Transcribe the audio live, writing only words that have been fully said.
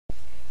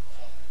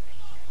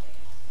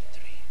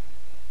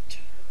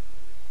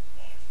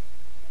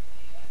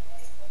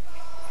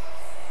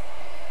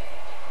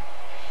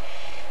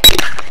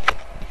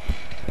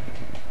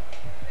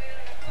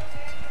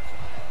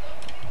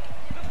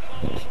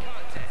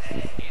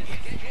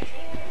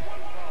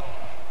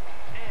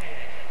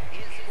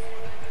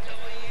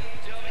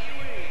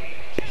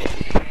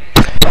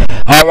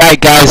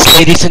Alright guys,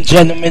 ladies and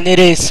gentlemen, it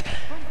is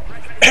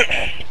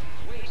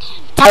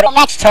title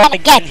match time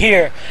again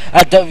here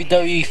at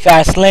WWE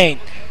Fastlane.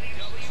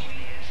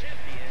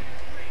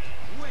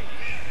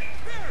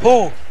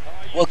 Who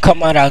will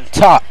come out on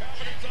top?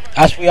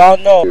 As we all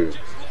know,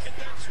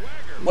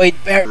 Wade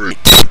Barrett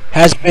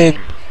has been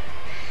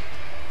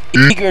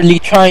eagerly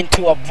trying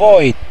to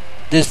avoid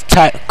this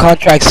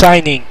contract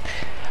signing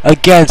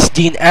against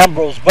Dean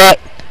Ambrose,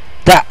 but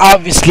that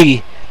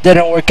obviously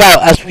didn't work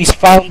out, as we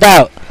found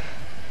out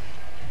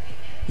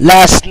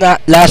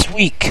last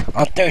week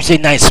on Thursday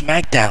Night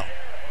SmackDown.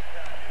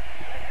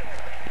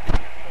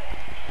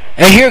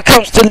 And here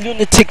comes the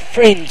lunatic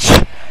fringe,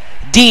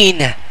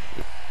 Dean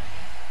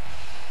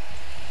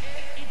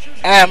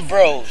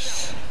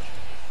Ambrose.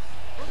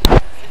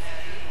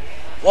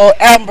 Will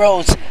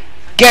Ambrose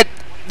get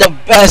the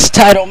best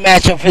title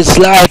match of his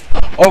life,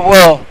 or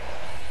will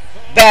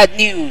bad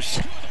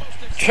news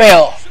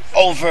trail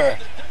over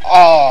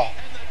all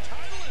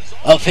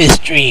of his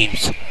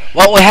dreams?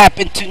 What will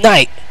happen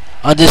tonight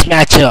on this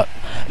matchup?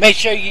 Make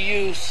sure you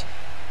use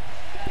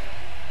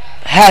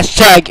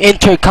hashtag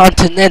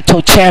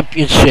Intercontinental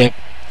Championship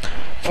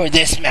for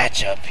this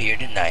matchup here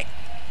tonight.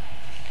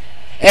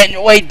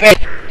 And Wade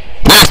Barrett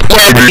is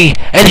ready,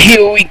 and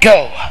here we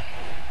go.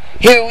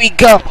 Here we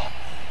go.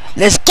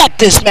 Let's get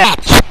this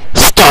match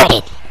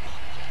started.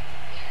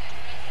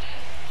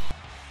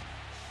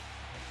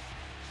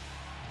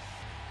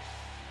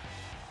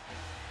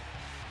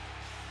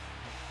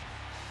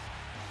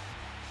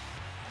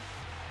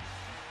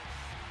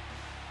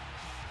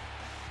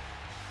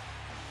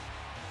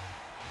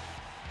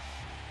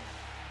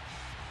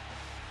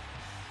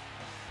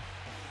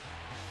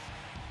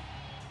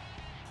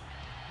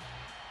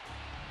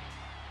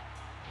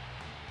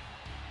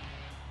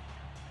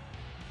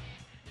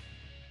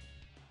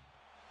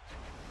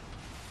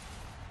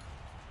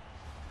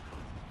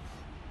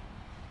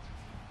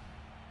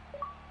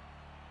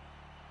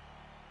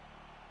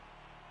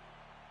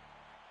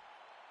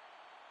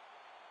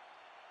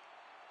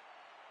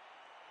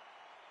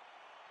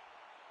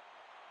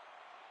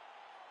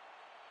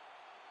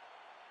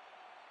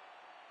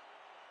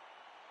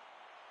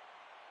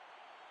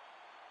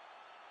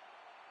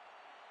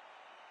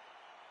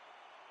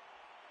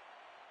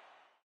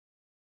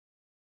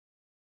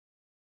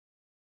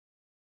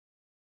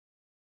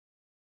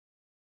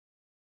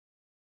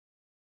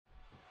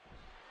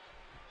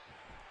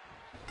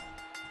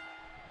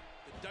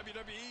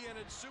 WWE and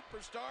its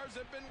superstars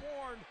have been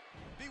warned.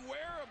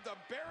 Beware of the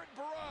Barrett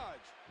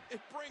barrage. It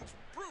brings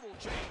brutal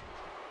change.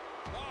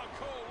 Oh,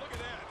 Cole, look at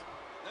that.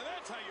 Now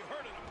that's how you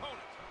hurt an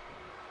opponent.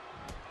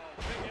 Oh,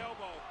 big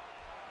elbow.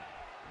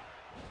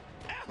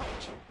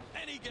 Ouch!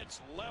 And he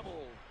gets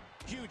leveled.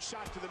 Huge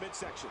shot to the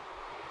midsection.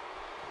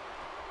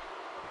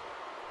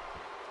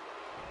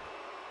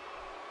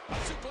 A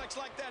suplex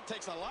like that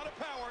takes a lot of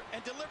power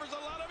and delivers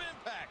a lot of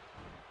impact.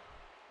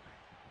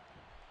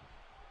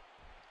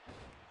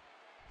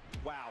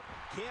 Wow,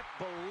 can't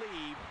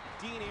believe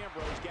Dean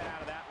Ambrose got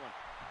out of that one.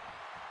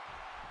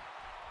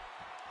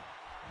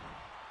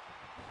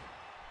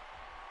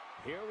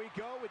 Here we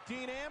go with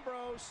Dean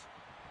Ambrose.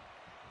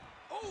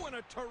 Oh, and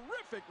a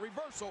terrific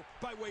reversal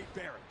by Wade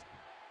Barrett.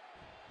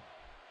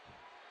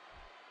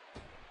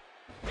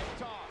 Hip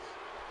toss.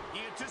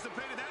 He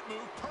anticipated that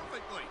move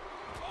perfectly.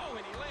 Oh,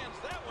 and he lands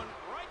that one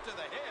right to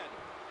the head.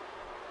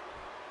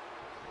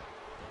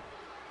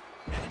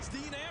 And it's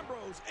Dean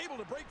Ambrose able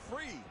to break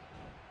free.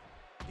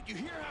 Did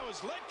you hear how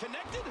his leg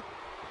connected?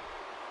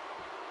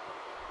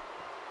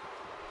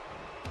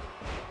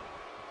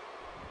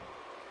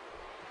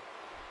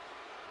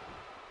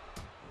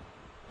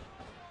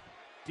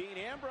 Dean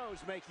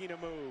Ambrose making a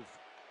move.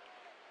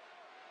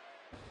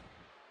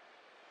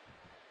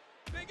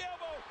 Big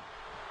elbow.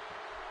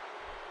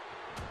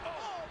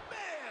 Oh,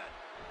 man.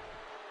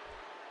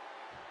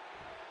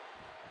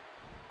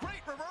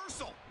 Great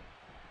reversal.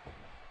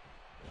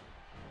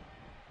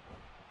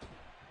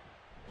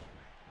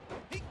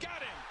 He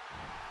got him.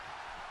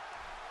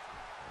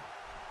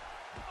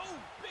 Oh,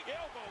 big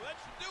elbow. That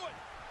should do it.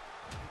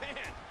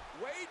 Man,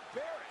 Wade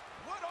Barrett,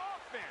 what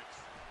offense.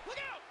 Look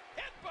out.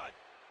 Headbutt.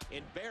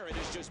 And Barrett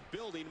is just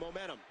building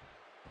momentum.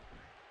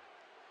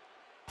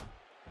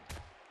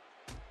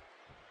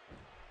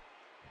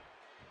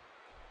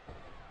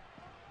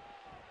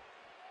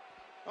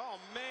 Oh,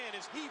 man,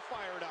 is he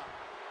fired up.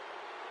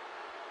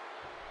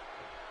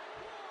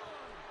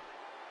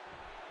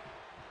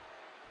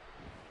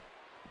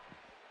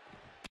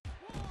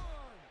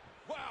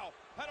 Wow,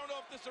 I don't know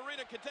if this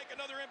arena can take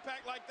another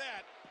impact like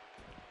that.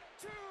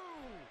 2.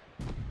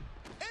 And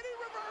he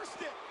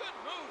reversed it. Good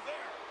move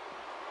there.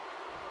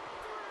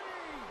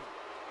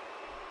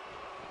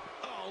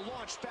 3. Oh,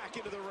 launched back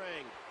into the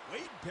ring.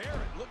 Wade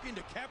Barrett looking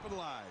to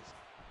capitalize.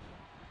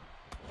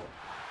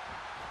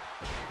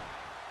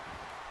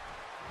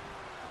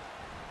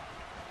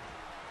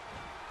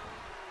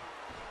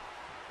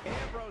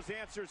 Ambrose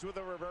answers with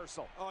a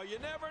reversal. Oh, you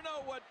never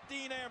know what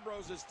Dean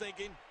Ambrose is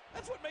thinking.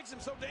 That's what makes him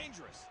so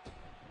dangerous.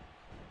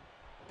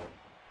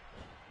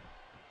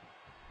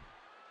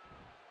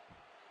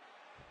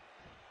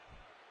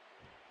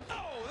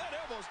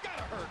 elbows.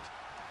 Gotta hurt.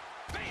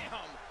 Bam!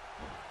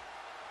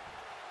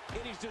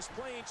 And he's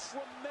displaying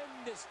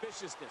tremendous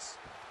viciousness.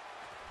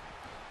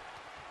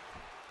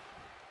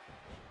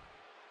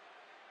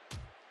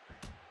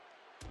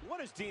 What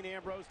does Dean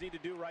Ambrose need to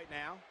do right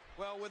now?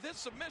 Well, with his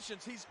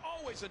submissions, he's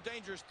always a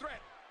dangerous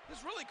threat.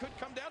 This really could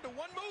come down to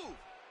one move.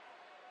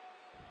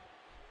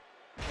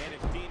 And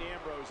it's Dean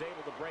Ambrose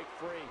able to break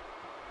free.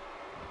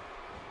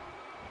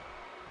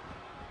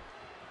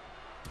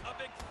 A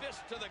big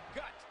fist to the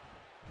gut.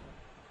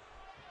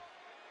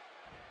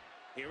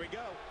 Here we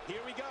go.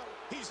 Here we go.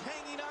 He's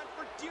hanging on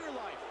for dear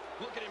life.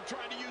 Look at him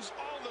trying to use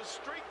all the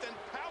strength and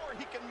power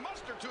he can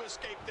muster to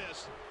escape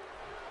this.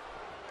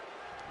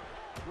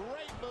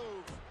 Great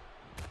move.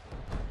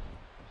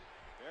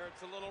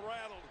 Barrett's a little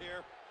rattled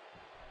here.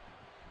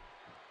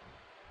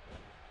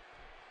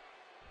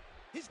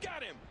 He's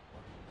got him.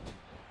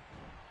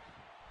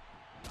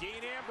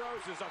 Dean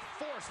Ambrose is a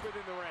force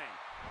within the ring.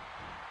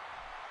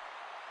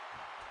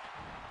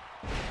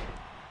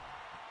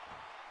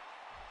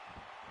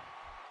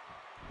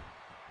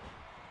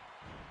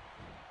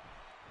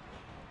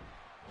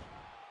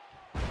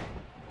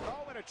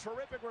 Oh, and a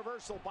terrific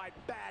reversal by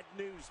Bad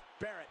News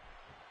Barrett.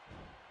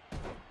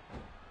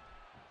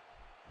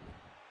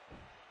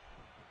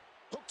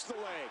 Hooks the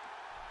leg.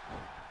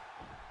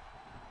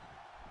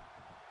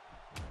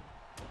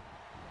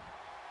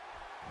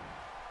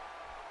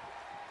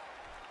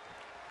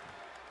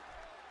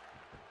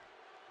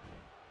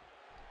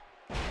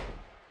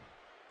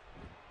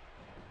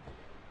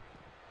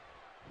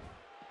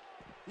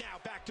 Now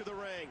back to the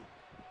ring.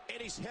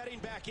 And he's heading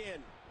back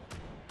in.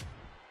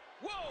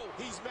 Whoa!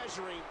 He's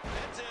measuring.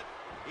 That's it.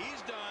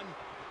 He's done.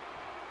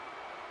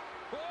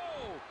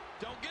 Whoa!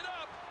 Don't get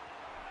up.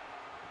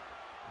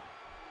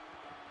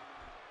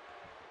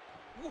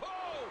 Whoa!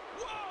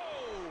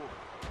 Whoa!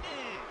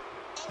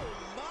 Oh,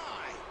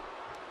 my.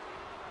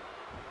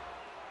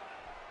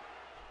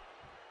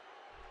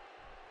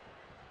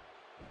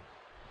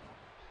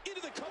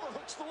 Into the cover,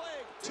 hooks the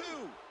leg. 2,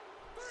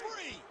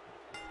 3.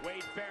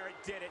 Wade Barrett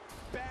did it.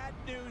 Bad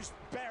News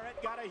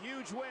Barrett got a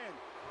huge win.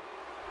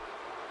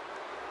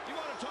 You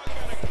want to talk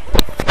about a...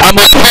 I'm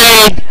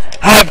afraid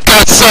I've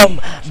got some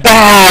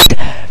bad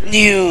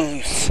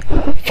news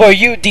for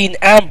you, Dean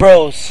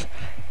Ambrose,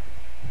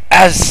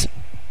 as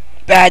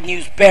Bad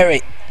News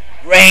Barrett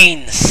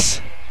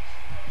reigns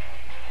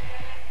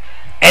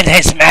in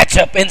his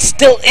matchup and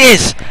still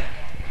is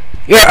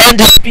your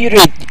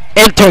undisputed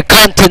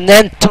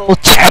Intercontinental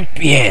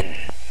Champion.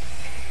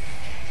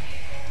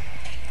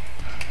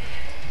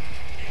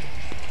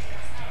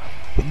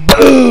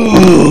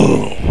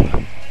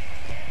 Boom!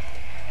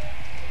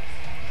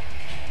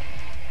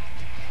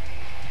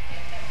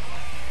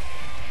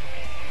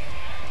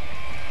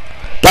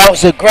 That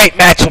was a great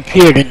matchup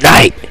here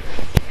tonight.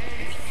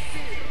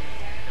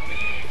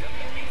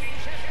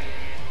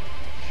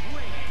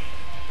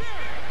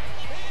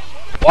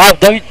 Wow,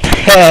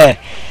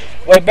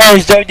 Wade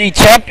Barrett's WWE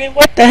champion?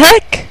 What the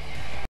heck?